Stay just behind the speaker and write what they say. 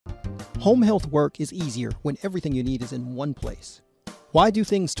Home health work is easier when everything you need is in one place. Why do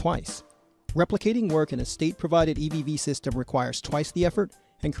things twice? Replicating work in a state-provided EVV system requires twice the effort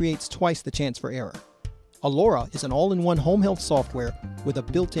and creates twice the chance for error. Alora is an all-in-one home health software with a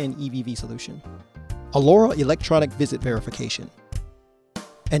built-in EVV solution. Alora Electronic Visit Verification.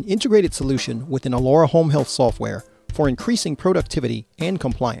 An integrated solution within Alora home health software for increasing productivity and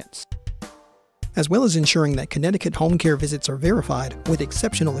compliance, as well as ensuring that Connecticut Homecare visits are verified with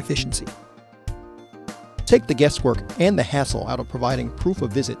exceptional efficiency. Take the guesswork and the hassle out of providing proof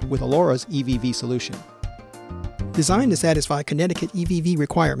of visit with Alora's EVV solution. Designed to satisfy Connecticut EVV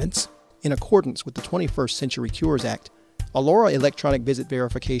requirements, in accordance with the 21st Century Cures Act, Alora Electronic Visit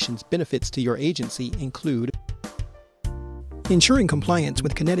Verification's benefits to your agency include ensuring compliance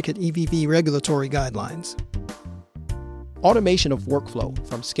with Connecticut EVV regulatory guidelines, automation of workflow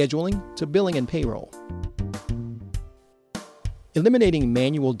from scheduling to billing and payroll, eliminating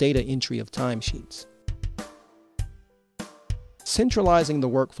manual data entry of timesheets, centralizing the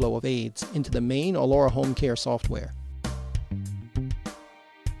workflow of aides into the main Alora home care software,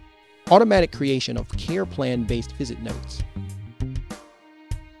 automatic creation of care plan-based visit notes,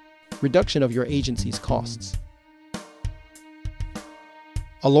 reduction of your agency's costs.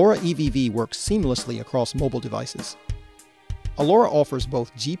 Alora EVV works seamlessly across mobile devices. Alora offers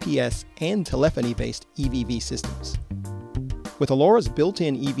both GPS and telephony-based EVV systems. With Alora's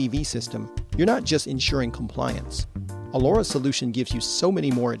built-in EVV system, you're not just ensuring compliance. Alora's solution gives you so many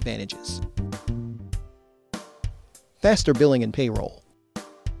more advantages. Faster billing and payroll.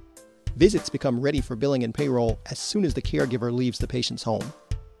 Visits become ready for billing and payroll as soon as the caregiver leaves the patient's home.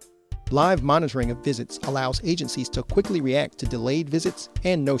 Live monitoring of visits allows agencies to quickly react to delayed visits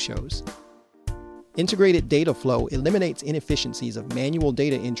and no-shows. Integrated data flow eliminates inefficiencies of manual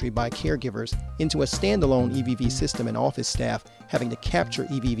data entry by caregivers into a standalone EVV system and office staff having to capture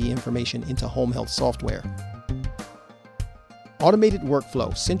EVV information into home health software. Automated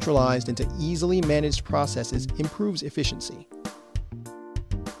workflow centralized into easily managed processes improves efficiency.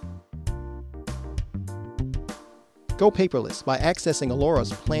 Go paperless by accessing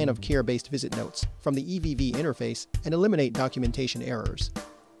Alora's plan of care-based visit notes from the EVV interface and eliminate documentation errors.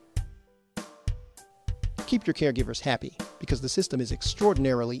 Keep your caregivers happy because the system is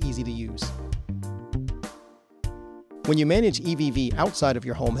extraordinarily easy to use. When you manage EVV outside of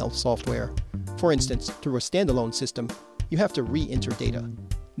your home health software, for instance through a standalone system, you have to re-enter data.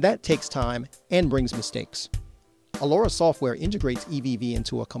 That takes time and brings mistakes. Alora software integrates EVV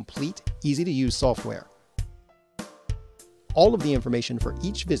into a complete, easy-to-use software. All of the information for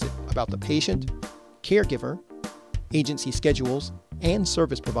each visit about the patient, caregiver, agency schedules, and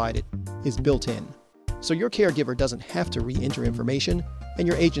service provided is built in. So your caregiver doesn't have to re-enter information, and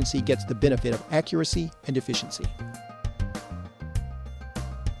your agency gets the benefit of accuracy and efficiency.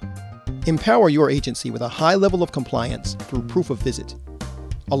 Empower your agency with a high level of compliance through proof of visit.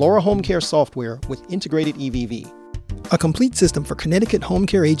 Alora Home Care software with integrated EVV. A complete system for Connecticut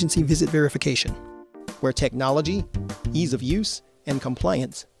Homecare agency visit verification, where technology, ease of use, and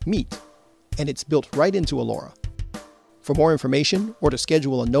compliance meet, and it's built right into Alora. For more information or to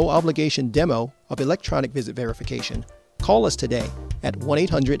schedule a no-obligation demo of electronic visit verification, call us today at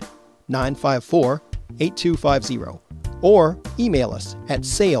 1-800-954-8250 or email us at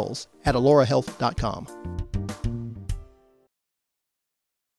sales@alorahealth.com.